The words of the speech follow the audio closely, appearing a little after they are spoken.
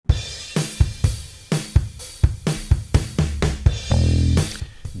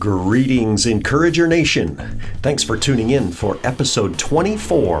Greetings, Encourager Nation. Thanks for tuning in for episode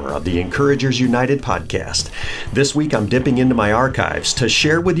 24 of the Encouragers United podcast. This week I'm dipping into my archives to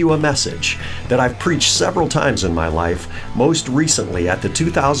share with you a message that I've preached several times in my life, most recently at the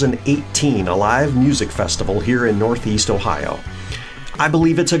 2018 Alive Music Festival here in Northeast Ohio. I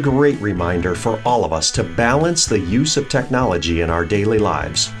believe it's a great reminder for all of us to balance the use of technology in our daily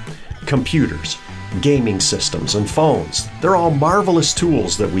lives. Computers, gaming systems, and phones. They're all marvelous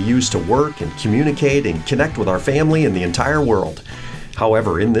tools that we use to work and communicate and connect with our family and the entire world.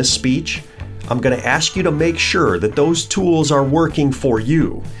 However, in this speech, I'm going to ask you to make sure that those tools are working for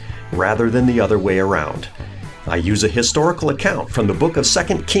you rather than the other way around. I use a historical account from the book of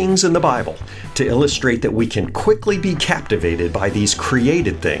 2 Kings in the Bible to illustrate that we can quickly be captivated by these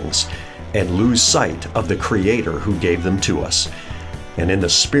created things and lose sight of the Creator who gave them to us. And in the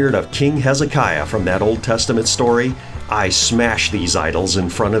spirit of King Hezekiah from that Old Testament story, I smash these idols in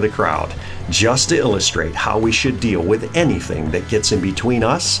front of the crowd, just to illustrate how we should deal with anything that gets in between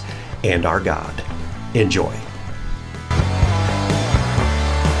us and our God. Enjoy.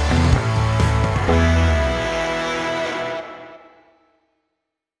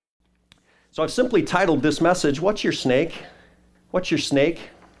 So I've simply titled this message, What's Your Snake? What's your snake?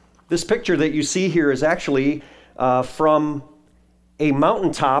 This picture that you see here is actually from a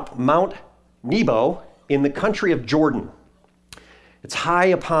mountaintop, Mount Nebo, in the country of Jordan. It's high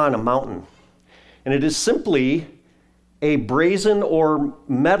upon a mountain, and it is simply a brazen or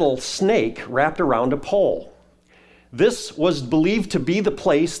metal snake wrapped around a pole. This was believed to be the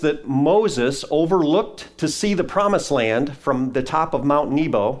place that Moses overlooked to see the promised land from the top of Mount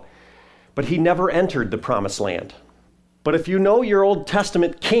Nebo, but he never entered the promised land. But if you know your Old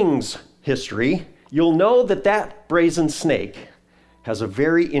Testament Kings history, you'll know that that brazen snake has a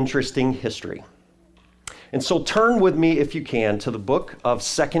very interesting history. And so turn with me, if you can, to the book of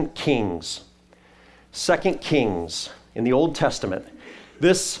 2 Kings. 2 Kings in the Old Testament.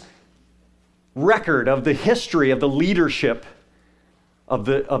 This record of the history of the leadership of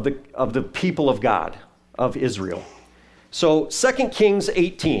the people of God, of Israel. So 2 Kings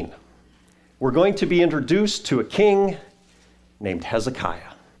 18, we're going to be introduced to a king named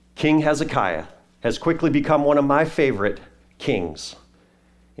Hezekiah. King Hezekiah has quickly become one of my favorite kings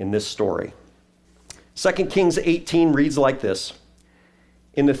in this story. 2 Kings 18 reads like this.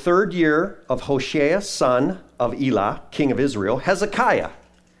 In the third year of Hoshea, son of Elah, king of Israel, Hezekiah,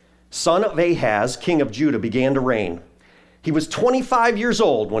 son of Ahaz, king of Judah, began to reign. He was 25 years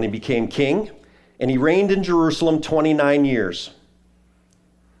old when he became king, and he reigned in Jerusalem 29 years.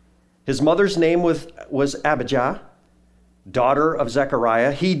 His mother's name was Abijah, daughter of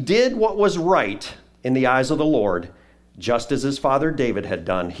Zechariah. He did what was right in the eyes of the Lord, just as his father David had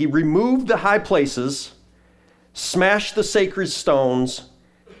done. He removed the high places, smashed the sacred stones,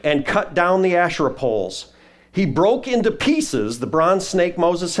 and cut down the Asherah poles. He broke into pieces the bronze snake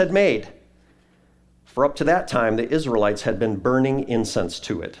Moses had made. For up to that time, the Israelites had been burning incense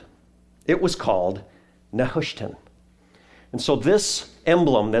to it. It was called Nehushtan. And so this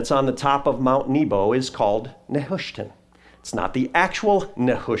emblem that's on the top of Mount Nebo is called Nehushtan. It's not the actual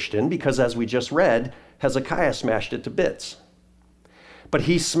Nehushtan, because as we just read, Hezekiah smashed it to bits. But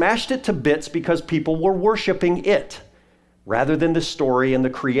he smashed it to bits because people were worshiping it, rather than the story and the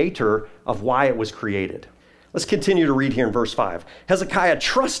creator of why it was created. Let's continue to read here in verse 5. Hezekiah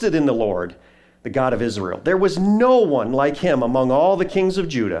trusted in the Lord, the God of Israel. There was no one like him among all the kings of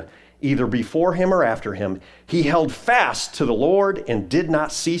Judah, either before him or after him. He held fast to the Lord and did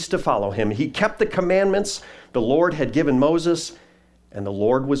not cease to follow him. He kept the commandments the Lord had given Moses, and the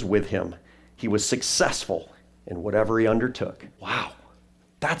Lord was with him. He was successful in whatever he undertook. Wow,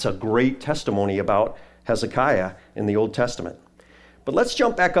 that's a great testimony about Hezekiah in the Old Testament. But let's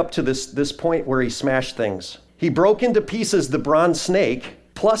jump back up to this point where he smashed things. He broke into pieces the bronze snake,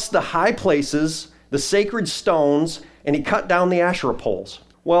 plus the high places, the sacred stones, and he cut down the Asherah poles.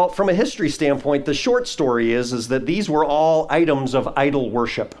 Well, from a history standpoint, the short story is that these were all items of idol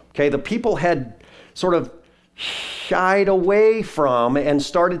worship. Okay, the people had sort of shied away from and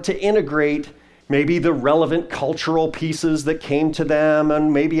started to integrate maybe the relevant cultural pieces that came to them,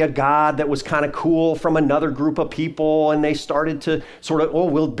 and maybe a god that was kind of cool from another group of people, and they started to sort of,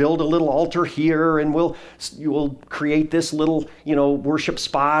 we'll build a little altar here, and we'll create this little, worship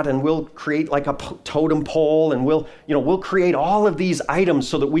spot, and we'll create like a totem pole, and we'll create all of these items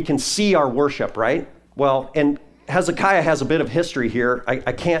so that we can see our worship, right? Well, and Hezekiah has a bit of history here.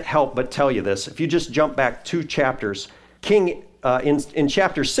 I can't help but tell you this. If you just jump back 2 chapters, in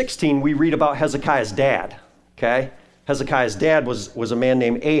chapter 16, we read about Hezekiah's dad, okay? Hezekiah's dad was a man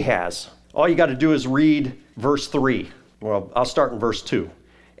named Ahaz. All you got to do is read verse 3. Well, I'll start in verse 2.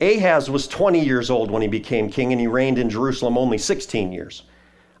 Ahaz was 20 years old when he became king, and he reigned in Jerusalem only 16 years.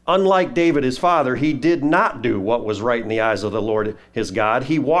 Unlike David, his father, he did not do what was right in the eyes of the Lord his God.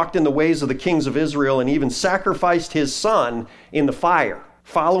 He walked in the ways of the kings of Israel and even sacrificed his son in the fire,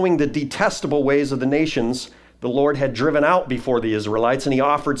 following the detestable ways of the nations the Lord had driven out before the Israelites, and he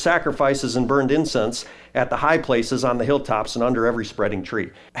offered sacrifices and burned incense at the high places on the hilltops and under every spreading tree.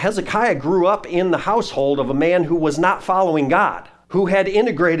 Hezekiah grew up in the household of a man who was not following God, who had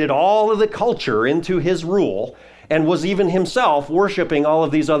integrated all of the culture into his rule, and was even himself worshiping all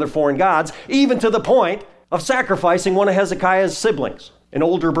of these other foreign gods, even to the point of sacrificing one of Hezekiah's siblings, an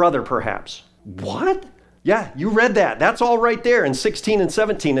older brother perhaps. What? Yeah, you read that. That's all right there in 16 and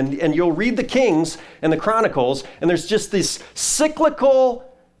 17. And you'll read the Kings and the Chronicles, and there's just this cyclical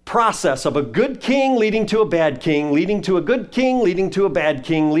process of a good king leading to a bad king, leading to a good king, leading to a bad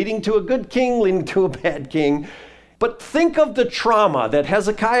king, leading to a good king, leading to a bad king. But think of the trauma that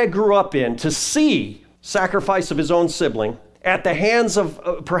Hezekiah grew up in to see sacrifice of his own sibling at the hands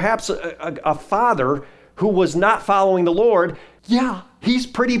of perhaps a father who was not following the Lord. Yeah, he's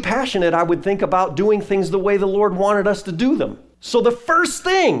pretty passionate, I would think, about doing things the way the Lord wanted us to do them. So the first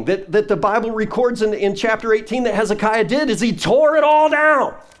thing that the Bible records in chapter 18 that Hezekiah did is he tore it all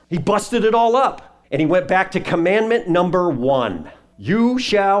down. He busted it all up. And he went back to commandment number 1. You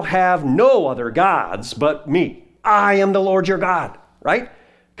shall have no other gods but me. I am the Lord your God, right?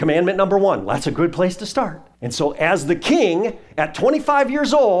 Commandment number 1, that's a good place to start. And so as the king, at 25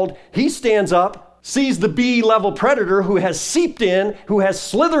 years old, he stands up, sees the B-level predator who has seeped in, who has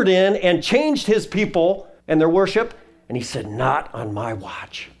slithered in and changed his people and their worship. And he said, not on my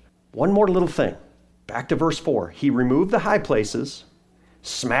watch. One more little thing. Back to verse 4. He removed the high places,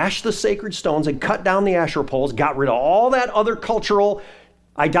 smashed the sacred stones and cut down the Asherah poles, got rid of all that other cultural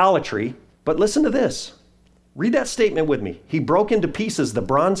idolatry. But listen to this. Read that statement with me. He broke into pieces the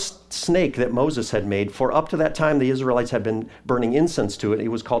bronze snake that Moses had made, for up to that time the Israelites had been burning incense to it. It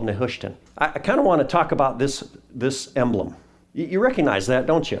was called Nehushtan. I kind of want to talk about this emblem. You recognize that,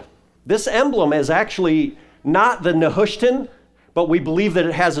 don't you? This emblem is actually not the Nehushtan, but we believe that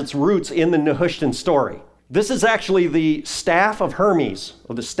it has its roots in the Nehushtan story. This is actually the staff of Hermes,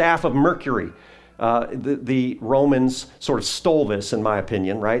 or the staff of Mercury. The Romans sort of stole this, in my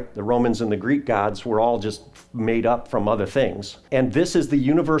opinion, right? The Romans and the Greek gods were all just made up from other things. And this is the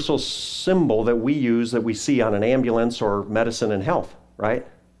universal symbol that we use, that we see on an ambulance or medicine and health, right?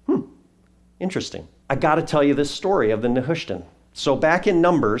 Interesting. I got to tell you this story of the Nehushtan. So back in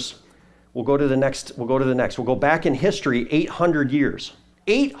Numbers, we'll go to the next. We'll go back in history 800 years.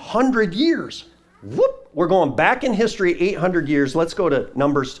 800 years. Whoop! We're going back in history 800 years. Let's go to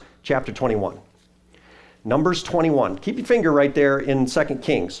Numbers chapter 21. Numbers 21. Keep your finger right there in 2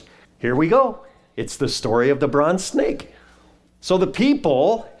 Kings. Here we go. It's the story of the bronze snake. So the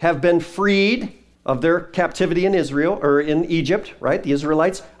people have been freed of their captivity in Israel, or in Egypt, right? The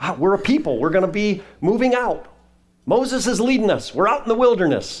Israelites. We're a people. We're going to be moving out. Moses is leading us. We're out in the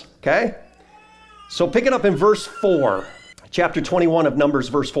wilderness, okay? So pick it up in verse 4. Chapter 21 of Numbers,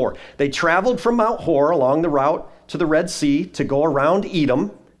 verse 4. They traveled from Mount Hor along the route to the Red Sea to go around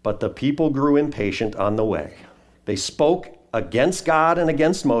Edom, but the people grew impatient on the way. They spoke against God and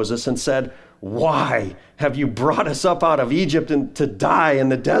against Moses and said, "Why have you brought us up out of Egypt and to die in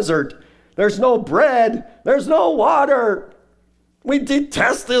the desert? There's no bread, there's no water. We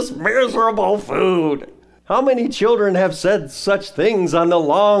detest this miserable food." How many children have said such things on the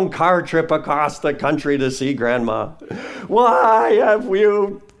long car trip across the country to see Grandma? Why have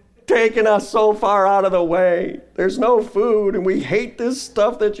you taken us so far out of the way? There's no food, and we hate this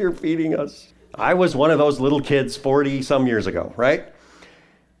stuff that you're feeding us. I was one of those little kids 40 some years ago, right?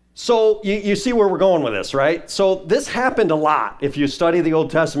 So you see where we're going with this, right? So this happened a lot if you study the Old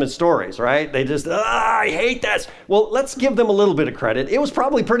Testament stories, right? They just, I hate this. Well, let's give them a little bit of credit. It was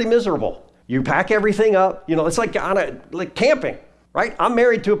probably pretty miserable. You pack everything up, it's like like camping, right? I'm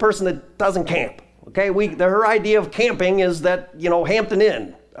married to a person that doesn't camp, okay? Her idea of camping is that, Hampton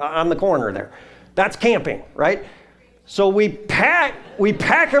Inn on the corner there. That's camping, right? So we pack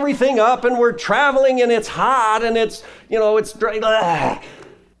everything up, and we're traveling, and it's hot, and it's dry.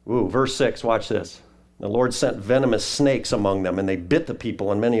 Ooh, verse 6, watch this. The Lord sent venomous snakes among them, and they bit the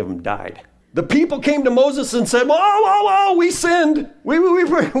people, and many of them died. The people came to Moses and said, whoa, we sinned.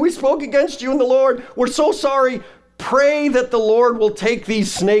 We spoke against you and the Lord. We're so sorry. Pray that the Lord will take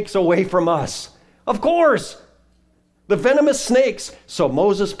these snakes away from us. Of course, the venomous snakes. So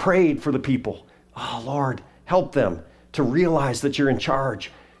Moses prayed for the people. Oh, Lord, help them to realize that you're in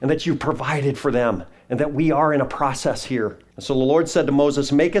charge and that you provided for them and that we are in a process here. And so the Lord said to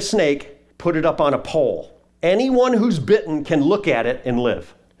Moses, make a snake, put it up on a pole. Anyone who's bitten can look at it and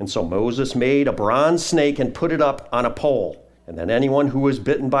live. And so Moses made a bronze snake and put it up on a pole. And then anyone who was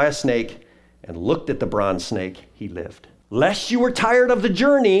bitten by a snake and looked at the bronze snake, he lived. Lest you were tired of the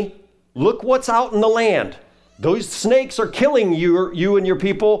journey, look what's out in the land. Those snakes are killing you and your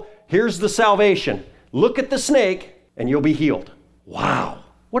people. Here's the salvation. Look at the snake and you'll be healed. Wow.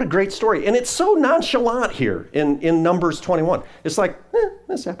 What a great story. And it's so nonchalant here in Numbers 21. It's like,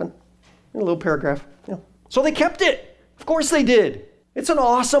 this happened. In a little paragraph. Yeah. So they kept it. Of course they did. It's an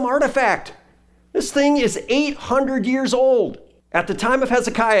awesome artifact. This thing is 800 years old. At the time of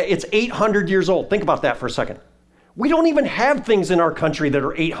Hezekiah, it's 800 years old. Think about that for a second. We don't even have things in our country that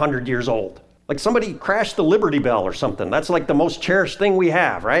are 800 years old. Like somebody crashed the Liberty Bell or something. That's like the most cherished thing we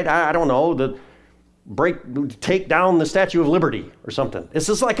have, right? I don't know, take down the Statue of Liberty or something. This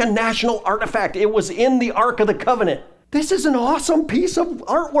is like a national artifact. It was in the Ark of the Covenant. This is an awesome piece of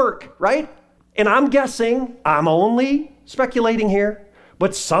artwork, right? And I'm guessing, I'm only speculating here,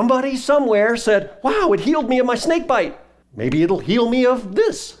 but somebody somewhere said, wow, it healed me of my snake bite. Maybe it'll heal me of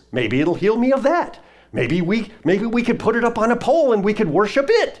this. Maybe it'll heal me of that. Maybe we could put it up on a pole and we could worship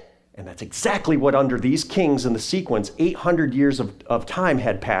it. And that's exactly what under these kings in the sequence, 800 years of time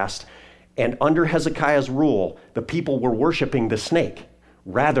had passed. And under Hezekiah's rule, the people were worshiping the snake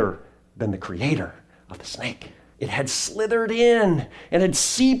rather than the creator of the snake. It had slithered in and had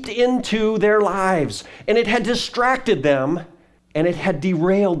seeped into their lives, and it had distracted them, and it had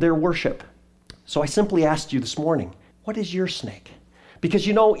derailed their worship. So I simply asked you this morning, what is your snake? Because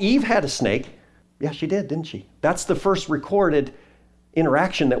you know, Eve had a snake. Yeah, she did, didn't she? That's the first recorded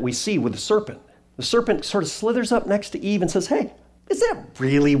interaction that we see with the serpent. The serpent sort of slithers up next to Eve and says, hey, is that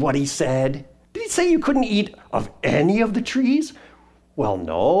really what he said? Did he say you couldn't eat of any of the trees? Well,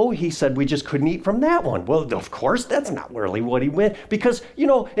 no, he said we just couldn't eat from that one. Well, of course, that's not really what he meant. Because, you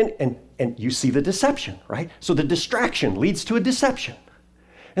know, and you see the deception, right? So the distraction leads to a deception.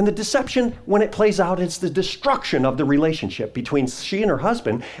 And the deception, when it plays out, it's the destruction of the relationship between she and her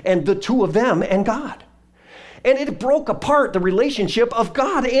husband and the two of them and God. And it broke apart the relationship of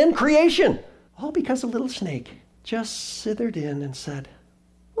God and creation. All because a little snake just slithered in and said,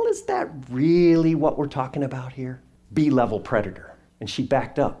 well, is that really what we're talking about here? B-level predator. And she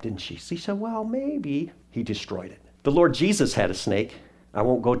backed up, didn't she? She said, well, maybe. He destroyed it. The Lord Jesus had a snake. I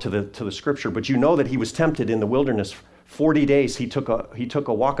won't go to the scripture, but you know that he was tempted in the wilderness. 40 days he took a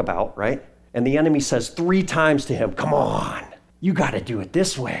walkabout, right? And the enemy says 3 times to him, come on, you got to do it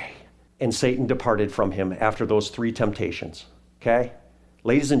this way. And Satan departed from him after those 3 temptations, okay?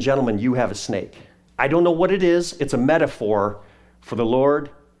 Ladies and gentlemen, you have a snake. I don't know what it is. It's a metaphor for the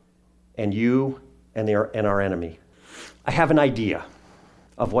Lord and you and our enemy. I have an idea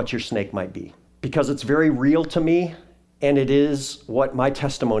of what your snake might be because it's very real to me, and it is what my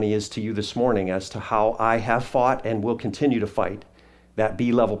testimony is to you this morning as to how I have fought and will continue to fight that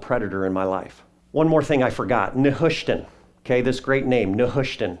B-level predator in my life. One more thing I forgot, Nehushtan. Okay, this great name,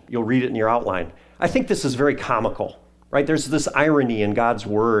 Nehushtan. You'll read it in your outline. I think this is very comical, right? There's this irony in God's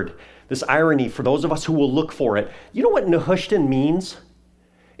word, this irony for those of us who will look for it. You know what Nehushtan means?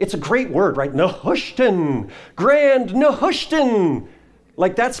 It's a great word, right? Nehushtan, grand Nehushtan.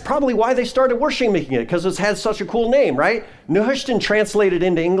 Like that's probably why they started worshiping it, because it has such a cool name, right? Nehushtan translated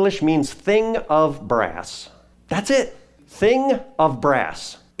into English means thing of brass. That's it, thing of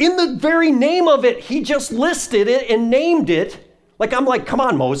brass. In the very name of it, he just listed it and named it. Like, I'm like, come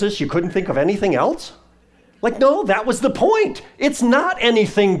on, Moses, you couldn't think of anything else? Like, no, that was the point. It's not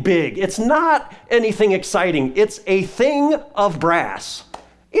anything big. It's not anything exciting. It's a thing of brass.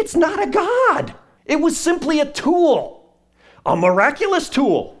 It's not a god. It was simply a tool, a miraculous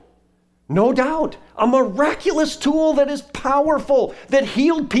tool. No doubt, a miraculous tool that is powerful, that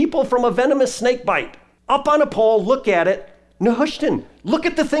healed people from a venomous snake bite. Up on a pole, look at it. Nehushtan, look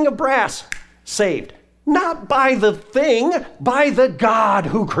at the thing of brass, saved. Not by the thing, by the God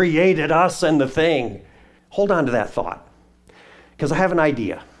who created us and the thing. Hold on to that thought, because I have an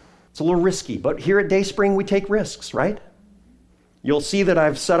idea. It's a little risky, but here at Dayspring, we take risks, right? You'll see that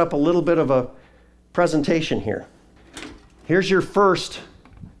I've set up a little bit of a presentation here. Here's your first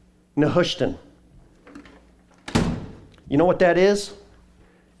Nehushtan. You know what that is?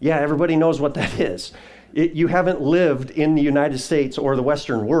 Yeah, everybody knows what that is. You haven't lived in the United States or the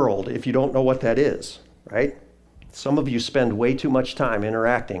Western world if you don't know what that is, right? Some of you spend way too much time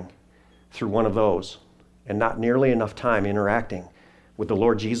interacting through one of those and not nearly enough time interacting with the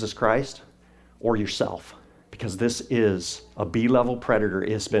Lord Jesus Christ or yourself, because this is a B-level predator.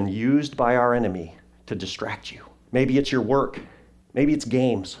 It has been used by our enemy to distract you. Maybe it's your work. Maybe it's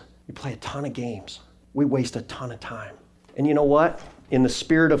games. You play a ton of games. We waste a ton of time. And you know what? In the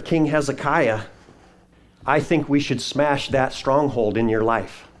spirit of King Hezekiah, I think we should smash that stronghold in your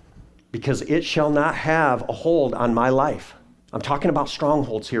life. because it shall not have a hold on my life. I'm talking about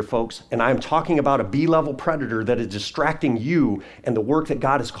strongholds here, folks, and I'm talking about a B-level predator that is distracting you and the work that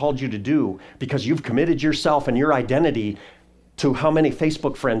God has called you to do because you've committed yourself and your identity to how many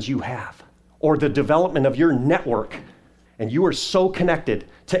Facebook friends you have or the development of your network. And you are so connected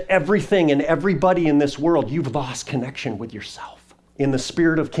to everything and everybody in this world, you've lost connection with yourself. In the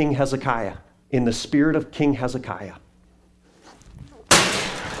spirit of King Hezekiah, in the spirit of King Hezekiah.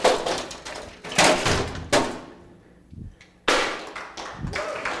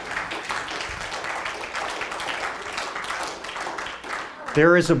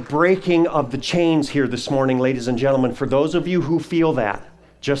 There is a breaking of the chains here this morning, ladies and gentlemen. For those of you who feel that,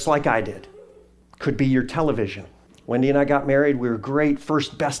 just like I did, could be your television. Wendy and I got married. We were great.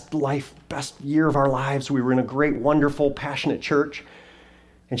 First best year of our lives. We were in a great, wonderful, passionate church.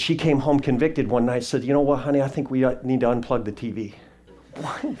 And she came home convicted one night, said, you know what, honey, I think we need to unplug the TV.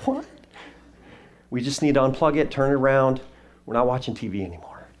 What? We just need to unplug it, turn it around. We're not watching TV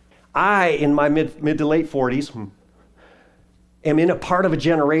anymore. I, in my mid to late 40s, am in a part of a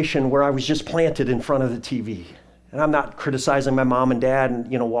generation where I was just planted in front of the TV. And I'm not criticizing my mom and dad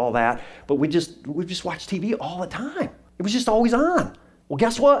and, all that, but we just watched TV all the time. It was just always on. Well,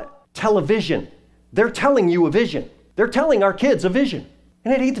 guess what? Television. They're telling you a vision. They're telling our kids a vision.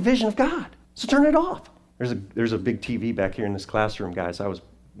 And it ain't the vision of God. So turn it off. There's a big TV back here in this classroom, guys. I was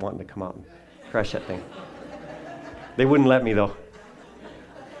wanting to come out and crash that thing. They wouldn't let me, though.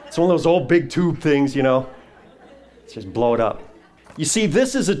 It's one of those old big tube things, Let's just blow it up. You see,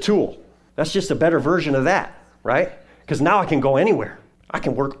 this is a tool. That's just a better version of that, right? Because now I can go anywhere. I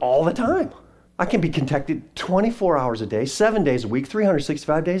can work all the time. I can be connected 24 hours a day, 7 days a week,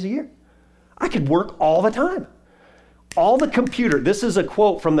 365 days a year. I could work all the time. All the computer, this is a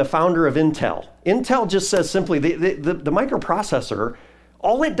quote from the founder of Intel. Intel just says simply, the microprocessor,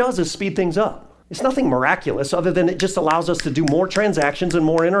 all it does is speed things up. It's nothing miraculous other than it just allows us to do more transactions and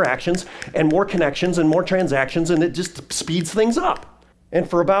more interactions and more connections and more transactions, and it just speeds things up. And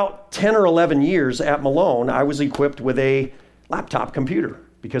for about 10 or 11 years at Malone, I was equipped with a laptop computer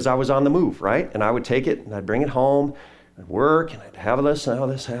because I was on the move, right? And I would take it and I'd bring it home, I'd work, and I'd have this, all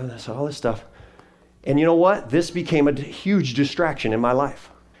this stuff. And you know what? This became a huge distraction in my life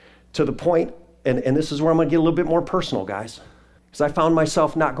to the point, and this is where I'm going to get a little bit more personal, guys. Because I found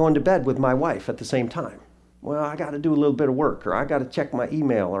myself not going to bed with my wife at the same time. Well, I got to do a little bit of work, or I got to check my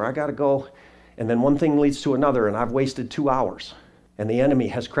email, or I got to go. And then one thing leads to another, and I've wasted 2 hours. And the enemy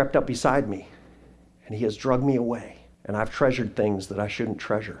has crept up beside me, and he has drugged me away. And I've treasured things that I shouldn't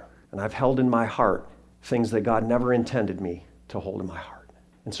treasure. And I've held in my heart things that God never intended me to hold in my heart.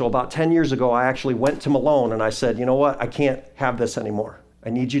 And so about 10 years ago, I actually went to Malone, and I said, you know what? I can't have this anymore. I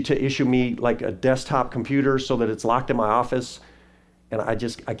need you to issue me like a desktop computer so that it's locked in my office. And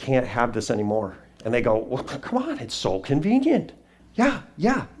I can't have this anymore. And they go, well, come on, it's so convenient. Yeah,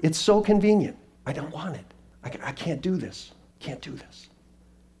 it's so convenient. I don't want it. I can't do this. Can't do this.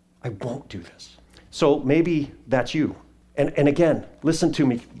 I won't do this. So maybe that's you. And again, listen to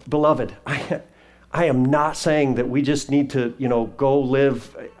me, beloved. I am not saying that we just need to, go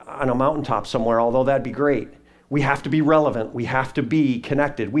live on a mountaintop somewhere, although that'd be great. We have to be relevant. We have to be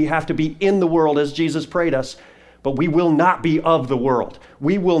connected. We have to be in the world as Jesus prayed us. But we will not be of the world.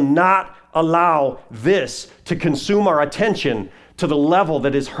 We will not allow this to consume our attention to the level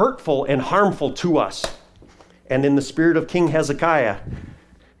that is hurtful and harmful to us. And in the spirit of King Hezekiah,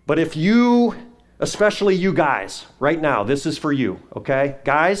 but if you, especially you guys, right now, this is for you, okay?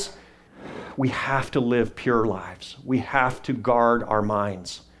 Guys, we have to live pure lives. We have to guard our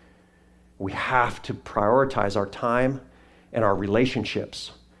minds. We have to prioritize our time and our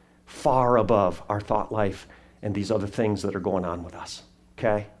relationships far above our thought life and these other things that are going on with us,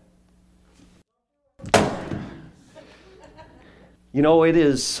 okay? It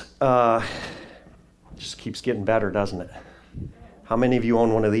is, just keeps getting better, doesn't it? How many of you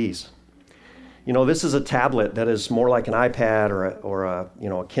own one of these? This is a tablet that is more like an iPad or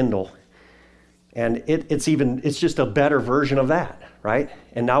a Kindle. And it's just a better version of that, right?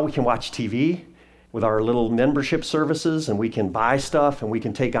 And now we can watch TV with our little membership services, and we can buy stuff, and we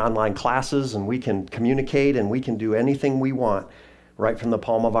can take online classes, and we can communicate, and we can do anything we want right from the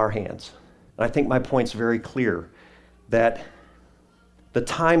palm of our hands. And I think my point's very clear that the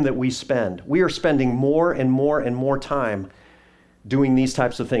time that we are spending more and more and more time doing these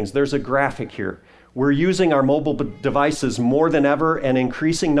types of things. There's a graphic here. We're using our mobile devices more than ever, and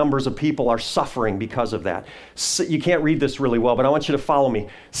increasing numbers of people are suffering because of that. So you can't read this really well, but I want you to follow me.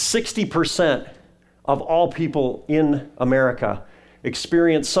 60% of all people in America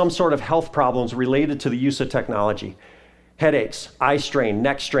experience some sort of health problems related to the use of technology. Headaches, eye strain,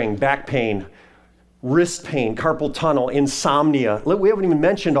 neck strain, back pain, wrist pain, carpal tunnel, insomnia. We haven't even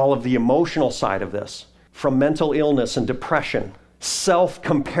mentioned all of the emotional side of this, from mental illness and depression,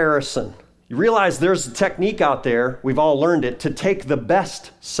 self-comparison. You realize there's a technique out there, we've all learned it, to take the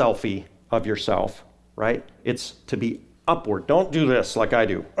best selfie of yourself, right? It's to be upward. Don't do this like I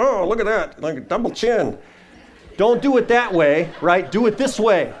do. Oh, look at that, like a double chin. Don't do it that way, right? Do it this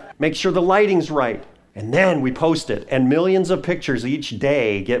way. Make sure the lighting's right. And then we post it, and millions of pictures each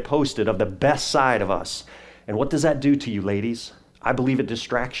day get posted of the best side of us. And what does that do to you, ladies? I believe it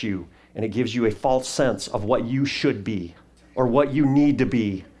distracts you, and it gives you a false sense of what you should be, or what you need to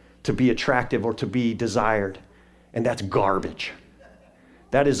be attractive or to be desired. And that's garbage.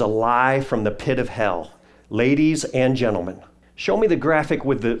 That is a lie from the pit of hell. Ladies and gentlemen, show me the graphic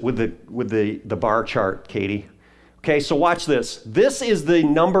with the bar chart, Katie. Okay, so watch this. This is the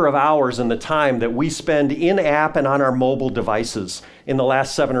number of hours and the time that we spend in-app and on our mobile devices in the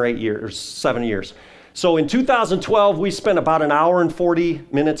last 7 years. So in 2012, we spent about an hour and 40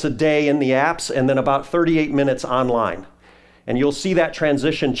 minutes a day in the apps and then about 38 minutes online. And you'll see that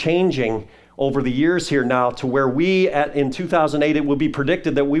transition changing over the years here now to where in 2008, it will be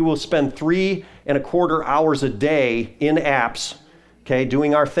predicted that we will spend 3.25 hours a day in apps, okay,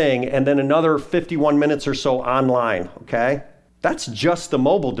 doing our thing, and then another 51 minutes or so online, okay? That's just the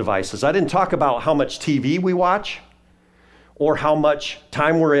mobile devices. I didn't talk about how much TV we watch or how much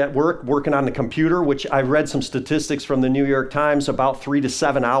time we're at work working on the computer, which I read some statistics from the New York Times, about 3 to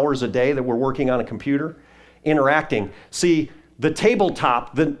 7 hours a day that we're working on a computer, interacting. See, the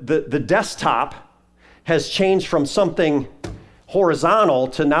tabletop, the desktop has changed from something horizontal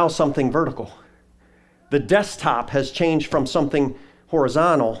to now something vertical. The desktop has changed from something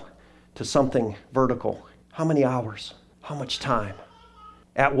horizontal to something vertical. How many hours? How much time?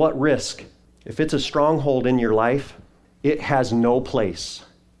 At what risk? If it's a stronghold in your life, it has no place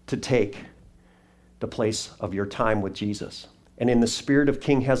to take the place of your time with Jesus. And in the spirit of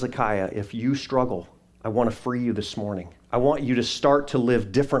King Hezekiah, if you struggle, I want to free you this morning. I want you to start to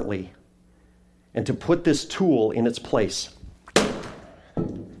live differently and to put this tool in its place.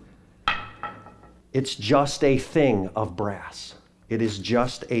 It's just a thing of brass. It is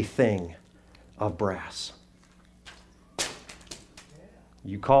just a thing of brass.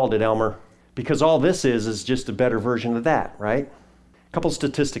 You called it, Elmer. Because all this is just a better version of that, right? A couple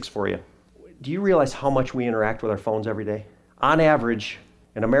statistics for you. Do you realize how much we interact with our phones every day? On average,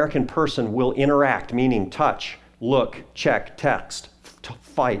 an American person will interact, meaning touch, look, check, text,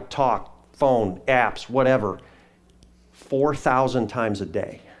 fight, talk, phone, apps, whatever, 4,000 times a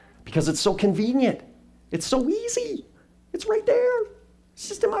day. Because it's so convenient. It's so easy. It's right there. It's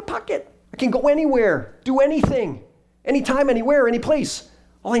just in my pocket. I can go anywhere, do anything, anytime, anywhere, any place.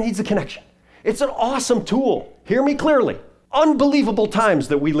 All I need is a connection. It's an awesome tool. Hear me clearly. Unbelievable times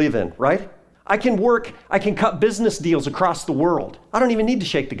that we live in, right? I can work, I can cut business deals across the world. I don't even need to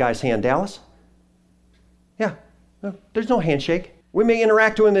shake the guy's hand, Dallas. Yeah, no, there's no handshake. We may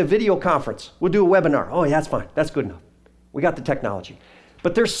interact in a video conference. We'll do a webinar. Oh, yeah, that's fine. That's good enough. We got the technology.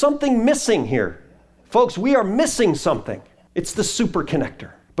 But there's something missing here. Folks, we are missing something. It's the super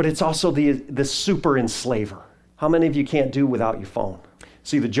connector, but it's also the super enslaver. How many of you can't do without your phone?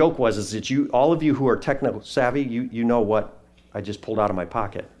 See, the joke is that all of you who are techno savvy, you know what I just pulled out of my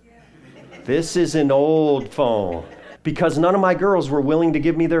pocket. This is an old phone because none of my girls were willing to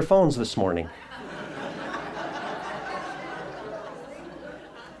give me their phones this morning.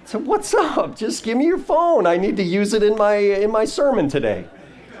 So what's up? Just give me your phone. I need to use it in my sermon today.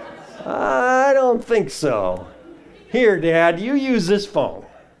 I don't think so. Here, Dad, you use this phone.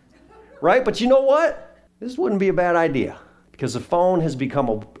 Right? But you know what? This wouldn't be a bad idea because the phone has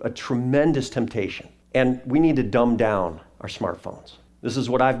become a tremendous temptation. And we need to dumb down our smartphones. This is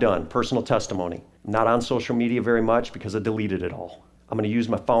what I've done, personal testimony. I'm not on social media very much because I deleted it all. I'm going to use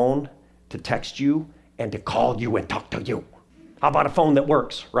my phone to text you and to call you and talk to you. How about a phone that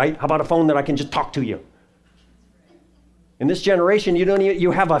works, right? How about a phone that I can just talk to you? In this generation,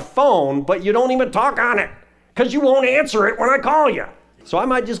 you have a phone, but you don't even talk on it because you won't answer it when I call you. So I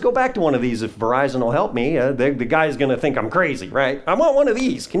might just go back to one of these if Verizon will help me. The guy's going to think I'm crazy, right? I want one of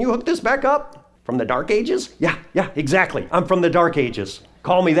these. Can you hook this back up? From the dark ages? Yeah, exactly. I'm from the dark ages.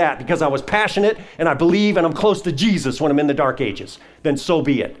 Call me that because I was passionate and I believe and I'm close to Jesus when I'm in the dark ages. Then so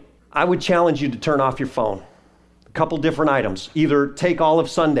be it. I would challenge you to turn off your phone. A couple different items. Either take all of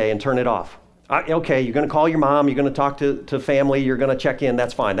Sunday and turn it off. Okay, you're going to call your mom, you're going to talk to family, you're going to check in,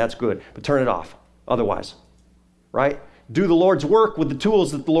 that's fine, that's good. But turn it off otherwise, right? Do the Lord's work with the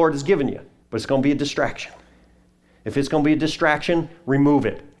tools that the Lord has given you. But it's going to be a distraction. If it's going to be a distraction, remove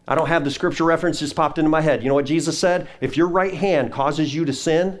it. I don't have the scripture reference, just popped into my head. You know what Jesus said? If your right hand causes you to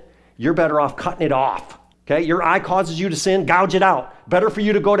sin, you're better off cutting it off. Okay? Your eye causes you to sin, gouge it out. Better for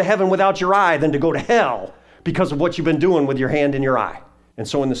you to go to heaven without your eye than to go to hell because of what you've been doing with your hand and your eye. And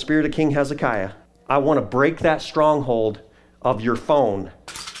so in the spirit of King Hezekiah, I want to break that stronghold of your phone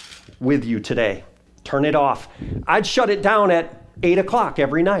with you today. Turn it off. I'd shut it down at 8 o'clock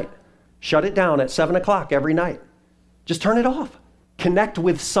every night. Shut it down at 7 o'clock every night. Just turn it off. Connect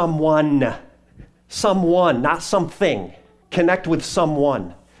with someone. Someone, not something. Connect with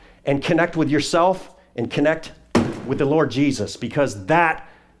someone. And connect with yourself and connect with the Lord Jesus, because that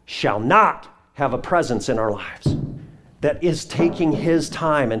shall not have a presence in our lives. That is taking his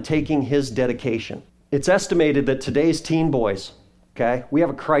time and taking his dedication. It's estimated that today's teen boys, okay, we have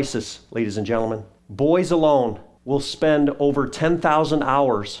a crisis, ladies and gentlemen. Boys alone will spend over 10,000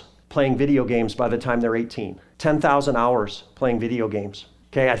 hours playing video games by the time they're 18. 10,000 hours playing video games.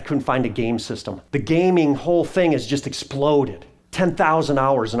 Okay, I couldn't find a game system. The gaming whole thing has just exploded. 10,000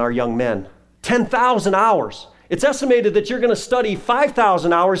 hours in our young men. 10,000 hours. It's estimated that you're going to study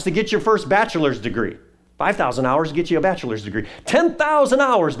 5,000 hours to get your first bachelor's degree. 5,000 hours to get you a bachelor's degree. 10,000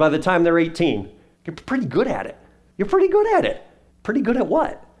 hours by the time they're 18. You're pretty good at it. You're pretty good at it. Pretty good at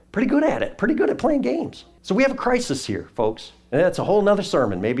what? Pretty good at it. Pretty good at playing games. So we have a crisis here, folks. And that's a whole nother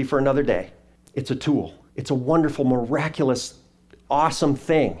sermon, maybe for another day. It's a tool. It's a wonderful, miraculous, awesome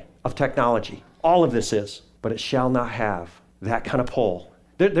thing of technology. All of this is, but it shall not have that kind of pull.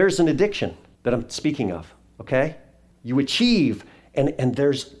 There's an addiction that I'm speaking of, okay? You achieve, and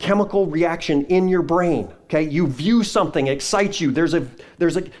there's chemical reaction in your brain, okay? You view something, it excites you.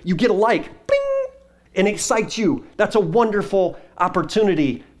 You get a like, bing, and it excites you. That's a wonderful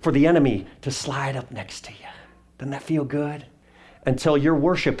opportunity for the enemy to slide up next to you. Doesn't that feel good? Until you're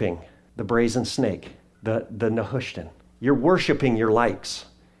worshiping the brazen snake, the Nehushtan. You're worshiping your likes.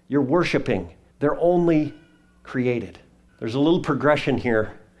 You're worshiping. They're only created. There's a little progression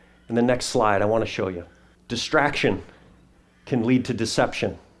here in the next slide I want to show you. Distraction can lead to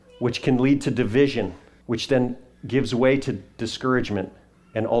deception, which can lead to division, which then gives way to discouragement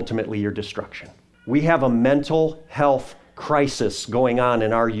and ultimately your destruction. We have a mental health crisis going on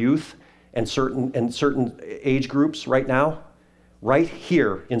in our youth and certain age groups right now, right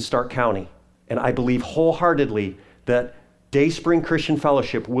here in Stark County. And I believe wholeheartedly that Dayspring Christian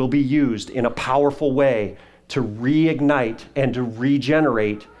Fellowship will be used in a powerful way to reignite and to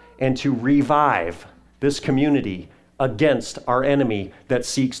regenerate and to revive this community against our enemy that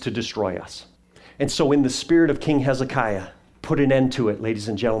seeks to destroy us. And so in the spirit of King Hezekiah, put an end to it, ladies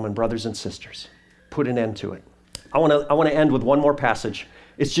and gentlemen, brothers and sisters. Put an end to it. I want to end with one more passage.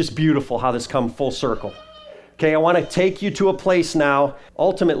 It's just beautiful how this comes full circle. Okay, I want to take you to a place now.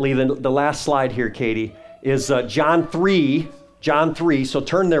 Ultimately, the last slide here, Katie, is John 3. John 3, so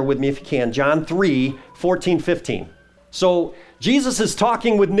turn there with me if you can. John 3, 14, 15. So Jesus is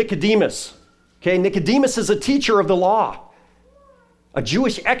talking with Nicodemus. Okay, Nicodemus is a teacher of the law, a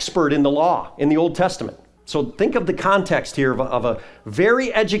Jewish expert in the law in the Old Testament. So think of the context here of a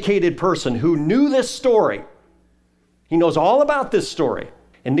very educated person who knew this story. He knows all about this story.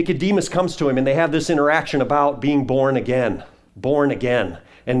 And Nicodemus comes to him and they have this interaction about being born again. Born again.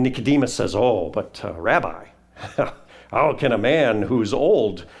 And Nicodemus says, oh, but Rabbi, how can a man who's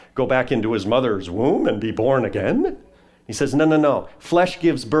old go back into his mother's womb and be born again? He says, no. Flesh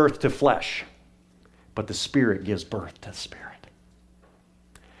gives birth to flesh, but the Spirit gives birth to spirit.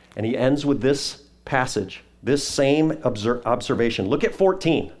 And he ends with this passage, this same observation. Look at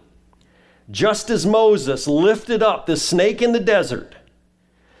 14. Just as Moses lifted up the snake in the desert,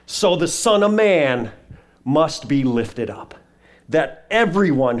 so the Son of Man must be lifted up, that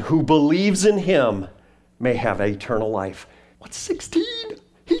everyone who believes in him may have eternal life. What's 16?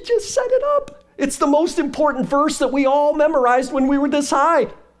 He just set it up. It's the most important verse that we all memorized when we were this high.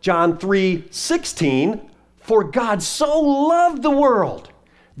 John 3:16, for God so loved the world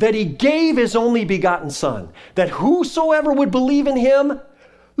that he gave his only begotten Son, that whosoever would believe in him,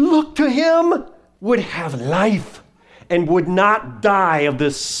 look to him, would have life and would not die of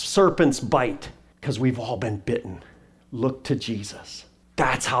this serpent's bite, because we've all been bitten. Look to Jesus.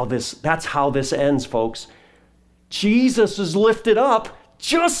 That's how this ends, folks. Jesus is lifted up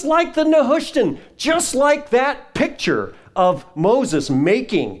just like the Nehushtan, just like that picture of Moses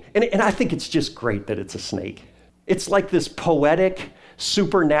making. And I think it's just great that it's a snake. It's like this poetic,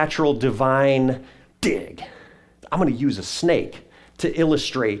 supernatural, divine dig. I'm going to use a snake to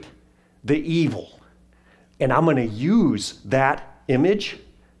illustrate the evil. And I'm going to use that image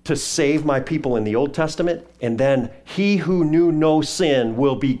to save my people in the Old Testament. And then he who knew no sin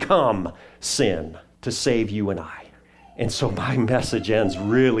will become sin to save you and I. And so my message ends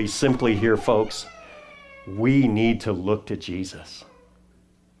really simply here, folks. We need to look to Jesus.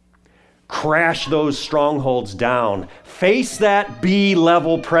 Crash those strongholds down. Face that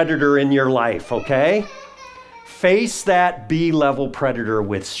B-level predator in your life, okay? Face that B-level predator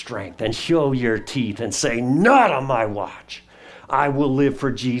with strength and show your teeth and say, not on my watch. I will live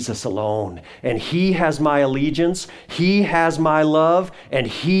for Jesus alone. And he has my allegiance, he has my love, and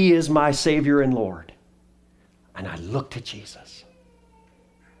he is my Savior and Lord. And I look to Jesus.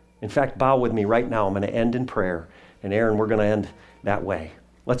 In fact, bow with me right now. I'm going to end in prayer. And Aaron, we're going to end that way.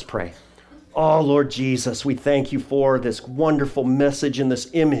 Let's pray. Oh, Lord Jesus, we thank you for this wonderful message and this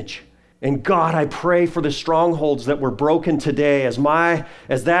image. And God, I pray for the strongholds that were broken today as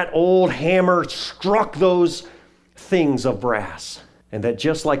that old hammer struck those things of brass. And that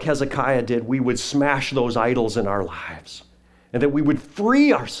just like Hezekiah did, we would smash those idols in our lives. And that we would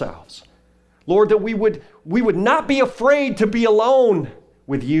free ourselves. Lord, that we would not be afraid to be alone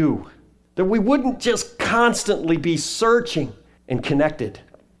with you. That we wouldn't just constantly be searching and connected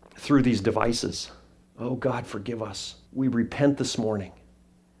through these devices. Oh God, forgive us. We repent this morning.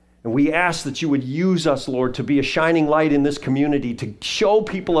 And we ask that you would use us, Lord, to be a shining light in this community, to show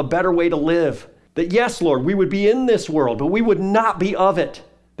people a better way to live. That yes, Lord, we would be in this world, but we would not be of it.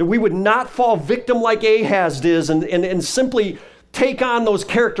 That we would not fall victim like Ahaz did and simply take on those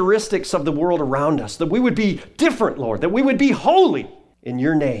characteristics of the world around us. That we would be different, Lord. That we would be holy in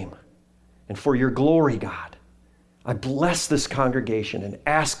your name and for your glory, God. I bless this congregation and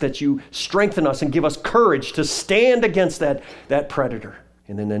ask that you strengthen us and give us courage to stand against that predator.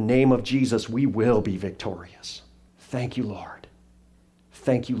 And in the name of Jesus, we will be victorious. Thank you, Lord.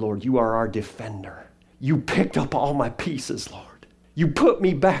 Thank you, Lord. You are our defender. You picked up all my pieces, Lord. You put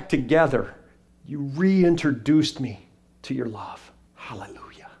me back together. You reintroduced me to your love.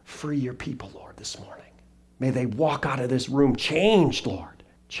 Hallelujah. Free your people, Lord, this morning. May they walk out of this room changed, Lord.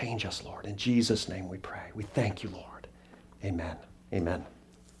 Change us, Lord. In Jesus' name we pray. We thank you, Lord. Amen. Amen.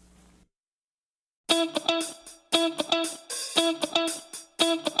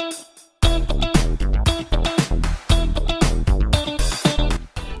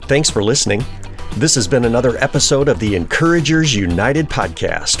 Thanks for listening. This has been another episode of the Encouragers United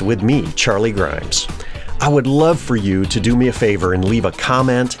podcast with me, Charlie Grimes. I would love for you to do me a favor and leave a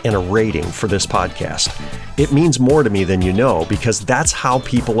comment and a rating for this podcast. It means more to me than you know because that's how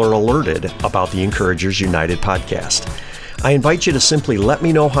people are alerted about the Encouragers United podcast. I invite you to simply let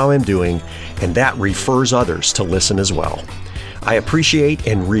me know how I'm doing, and that refers others to listen as well. I appreciate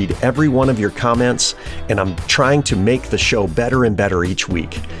and read every one of your comments, and I'm trying to make the show better and better each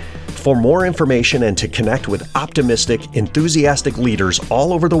week. For more information and to connect with optimistic, enthusiastic leaders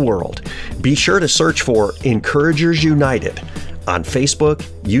all over the world, be sure to search for Encouragers United on Facebook,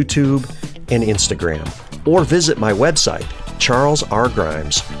 YouTube, and Instagram, or visit my website,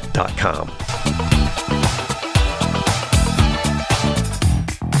 charlesrgrimes.com.